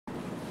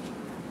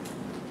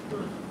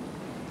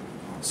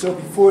So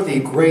before the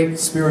great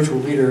spiritual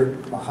leader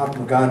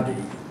Mahatma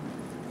Ghandi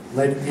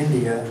led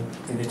India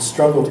in its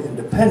struggle to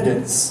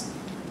independence,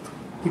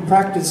 he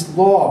practiced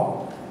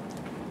law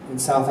in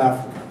South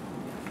Africa.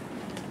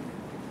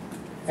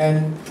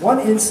 And one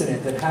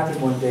incident that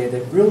happened one day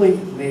that really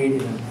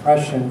made an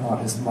impression on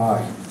his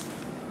mind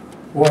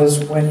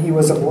was when he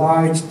was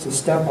obliged to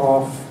step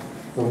off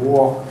the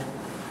walk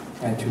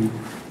and to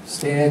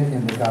stand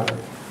in the gutter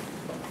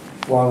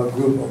while a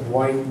group of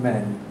white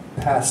men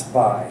passed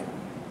by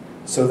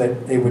so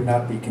that they would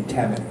not be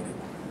contaminated.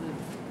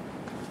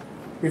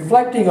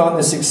 Reflecting on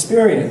this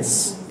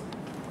experience,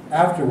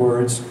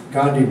 afterwards,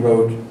 Gandhi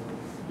wrote,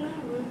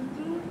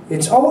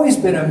 "It's always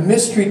been a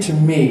mystery to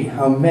me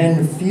how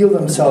men feel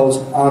themselves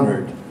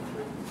honored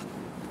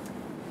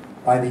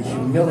by the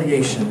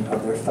humiliation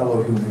of their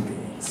fellow human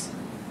beings.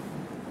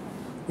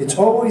 It's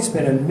always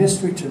been a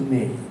mystery to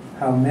me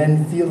how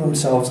men feel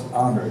themselves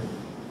honored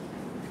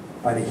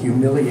by the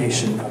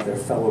humiliation of their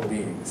fellow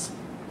beings."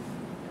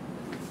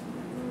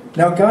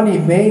 Now, Gandhi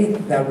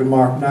made that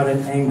remark not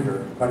in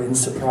anger, but in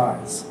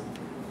surprise.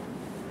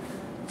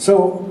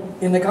 So,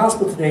 in the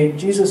gospel today,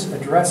 Jesus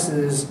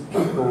addresses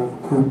people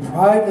who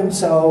pride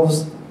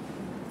themselves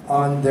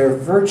on their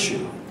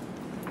virtue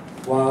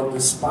while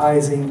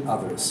despising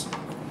others.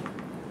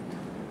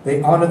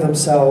 They honor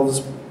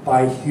themselves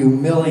by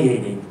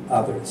humiliating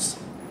others.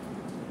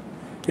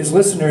 His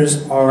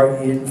listeners are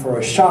in for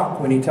a shock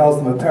when he tells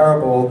them a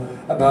parable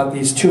about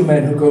these two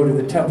men who go to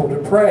the temple to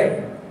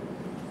pray.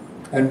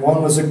 And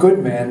one was a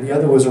good man, the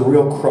other was a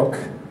real crook.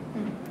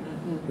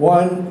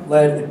 One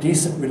led a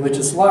decent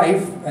religious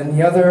life, and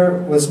the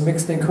other was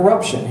mixed in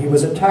corruption. He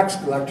was a tax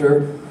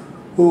collector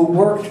who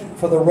worked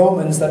for the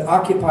Romans that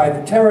occupied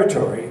the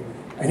territory,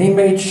 and he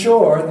made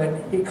sure that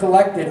he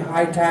collected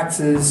high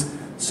taxes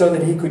so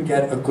that he could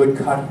get a good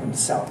cut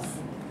himself.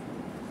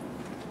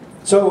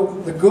 So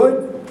the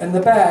good and the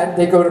bad,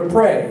 they go to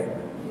pray,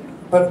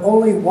 but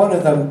only one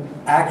of them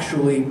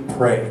actually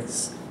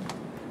prays.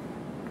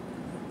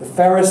 The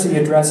Pharisee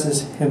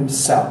addresses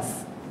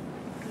himself,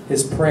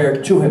 his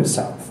prayer to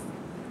himself.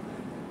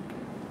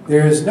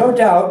 There is no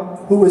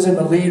doubt who is in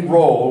the lead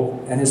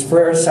role, and his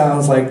prayer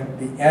sounds like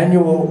the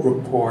annual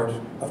report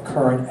of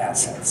current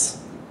assets.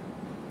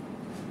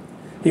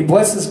 He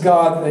blesses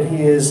God that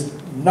he is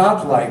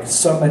not like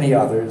so many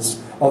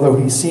others, although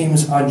he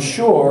seems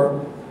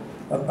unsure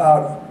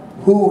about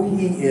who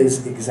he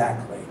is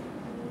exactly.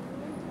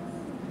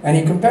 And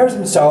he compares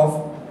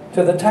himself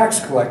to the tax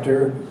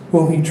collector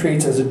whom he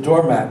treats as a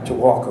doormat to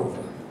walk over.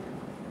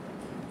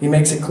 He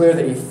makes it clear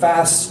that he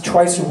fasts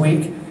twice a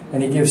week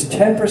and he gives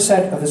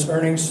 10% of his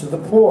earnings to the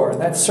poor.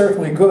 That's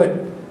certainly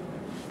good.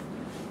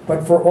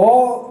 But for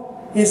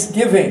all his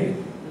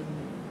giving,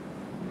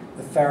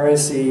 the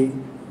Pharisee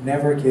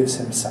never gives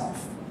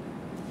himself.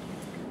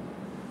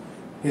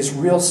 His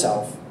real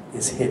self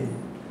is hidden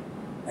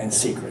and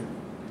secret.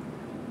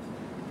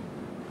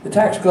 The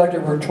tax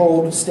collector, we're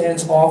told,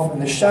 stands off in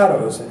the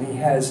shadows, and he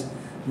has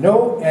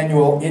no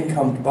annual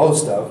income to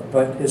boast of,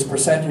 but his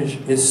percentage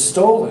is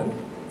stolen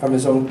from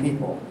his own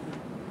people,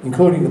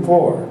 including the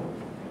poor.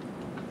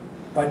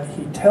 But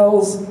he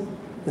tells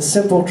the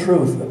simple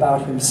truth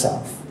about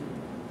himself.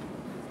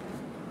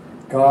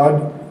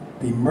 God,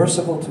 be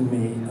merciful to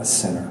me, a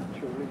sinner.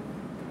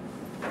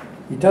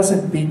 He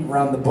doesn't beat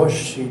around the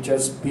bush, he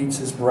just beats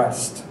his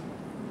breast.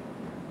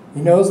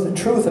 He knows the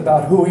truth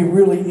about who he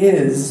really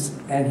is,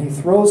 and he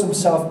throws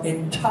himself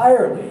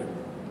entirely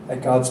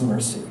at God's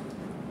mercy.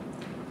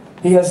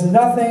 He has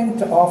nothing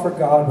to offer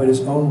God but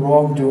his own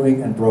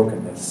wrongdoing and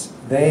brokenness.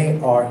 They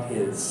are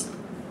his.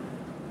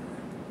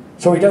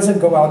 So he doesn't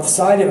go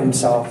outside of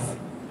himself,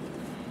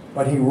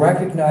 but he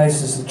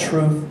recognizes the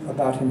truth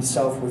about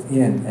himself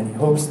within, and he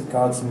hopes that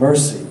God's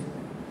mercy,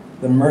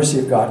 the mercy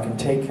of God, can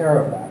take care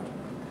of that.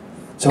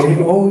 So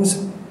he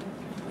owns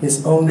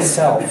his own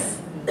self,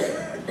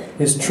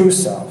 his true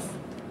self.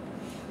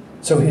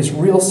 So his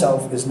real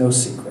self is no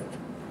secret.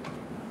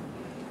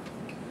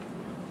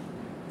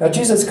 Now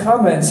Jesus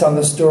comments on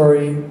the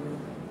story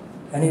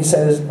and he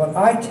says, "But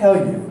I tell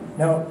you,"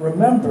 now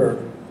remember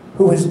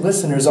who his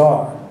listeners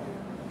are.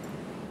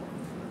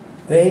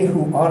 They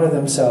who honor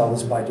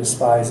themselves by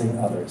despising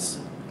others.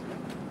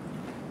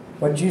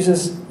 What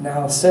Jesus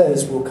now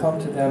says will come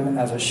to them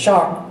as a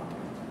shock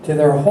to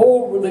their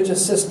whole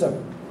religious system.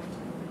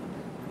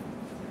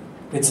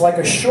 It's like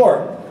a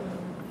short.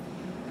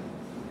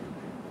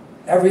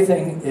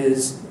 Everything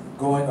is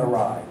going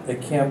awry. They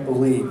can't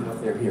believe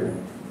what they're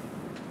hearing.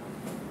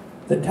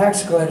 The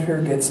tax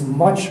collector gets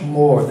much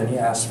more than he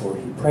asked for.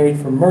 He prayed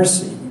for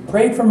mercy. He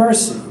prayed for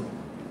mercy,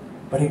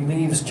 but he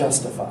leaves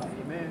justified.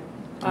 Amen.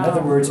 In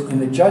other words, in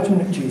the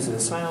judgment of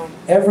Jesus,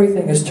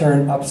 everything is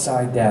turned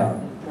upside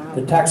down.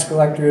 The tax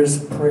collector's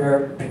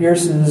prayer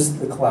pierces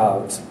the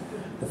clouds.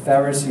 The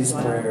Pharisee's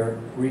prayer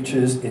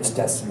reaches its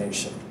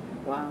destination.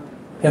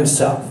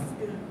 Himself.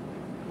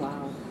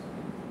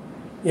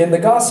 In the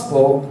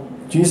gospel,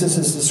 Jesus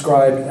is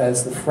described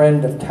as the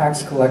friend of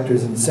tax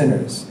collectors and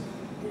sinners.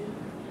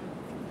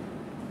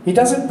 He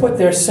doesn't put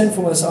their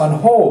sinfulness on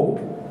hold,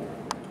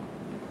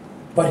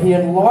 But he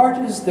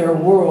enlarges their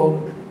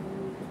world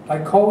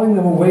by calling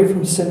them away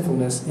from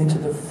sinfulness into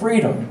the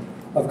freedom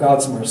of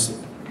God's mercy.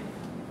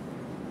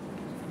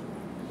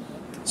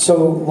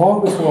 So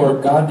long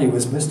before Gandhi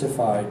was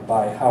mystified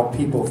by how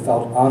people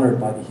felt honored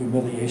by the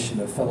humiliation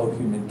of fellow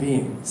human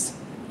beings,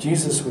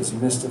 Jesus was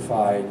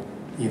mystified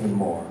even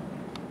more.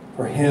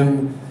 For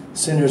him,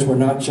 sinners were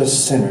not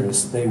just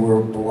sinners, they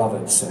were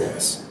beloved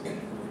sinners.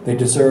 They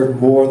deserved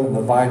more than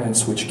the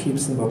violence which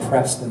keeps them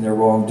oppressed in their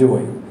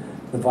wrongdoing,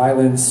 the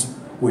violence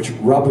which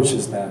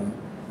rubbishes them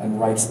and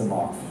writes them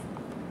off.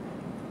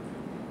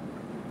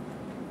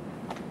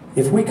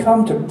 If we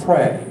come to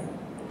pray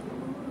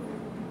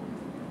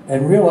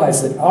and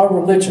realize that our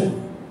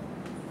religion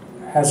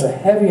has a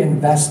heavy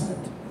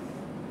investment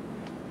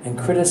in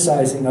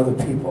criticizing other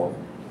people,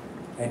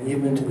 and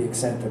even to the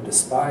extent of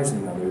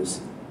despising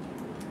others,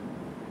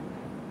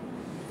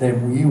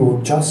 then we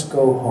will just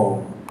go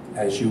home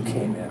as you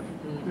came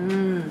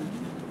in.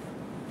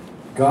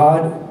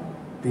 God,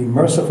 be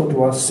merciful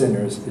to us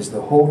sinners, is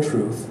the whole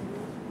truth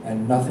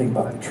and nothing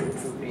but the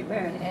truth.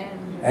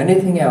 Amen.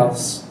 Anything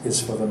else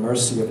is for the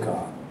mercy of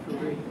God.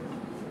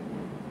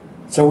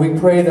 So we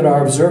pray that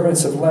our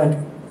observance of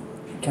Lent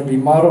can be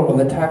modeled on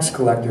the tax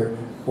collector.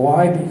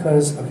 Why?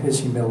 Because of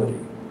his humility,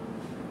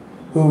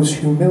 whose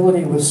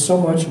humility was so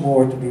much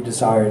more to be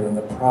desired than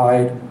the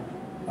pride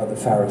of the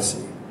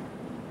Pharisee.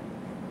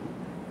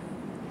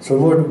 So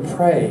Lord, we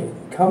pray,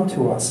 come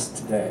to us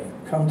today.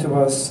 Come to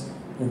us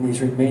in these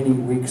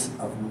remaining weeks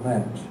of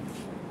Lent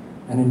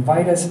and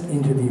invite us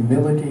into the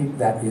humility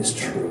that is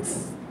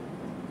truth.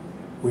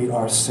 We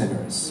are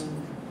sinners,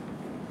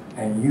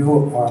 and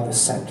you are the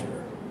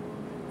center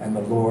and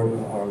the Lord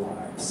of our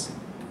lives.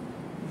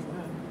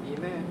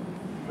 Amen.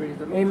 Praise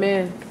the Lord.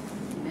 Amen.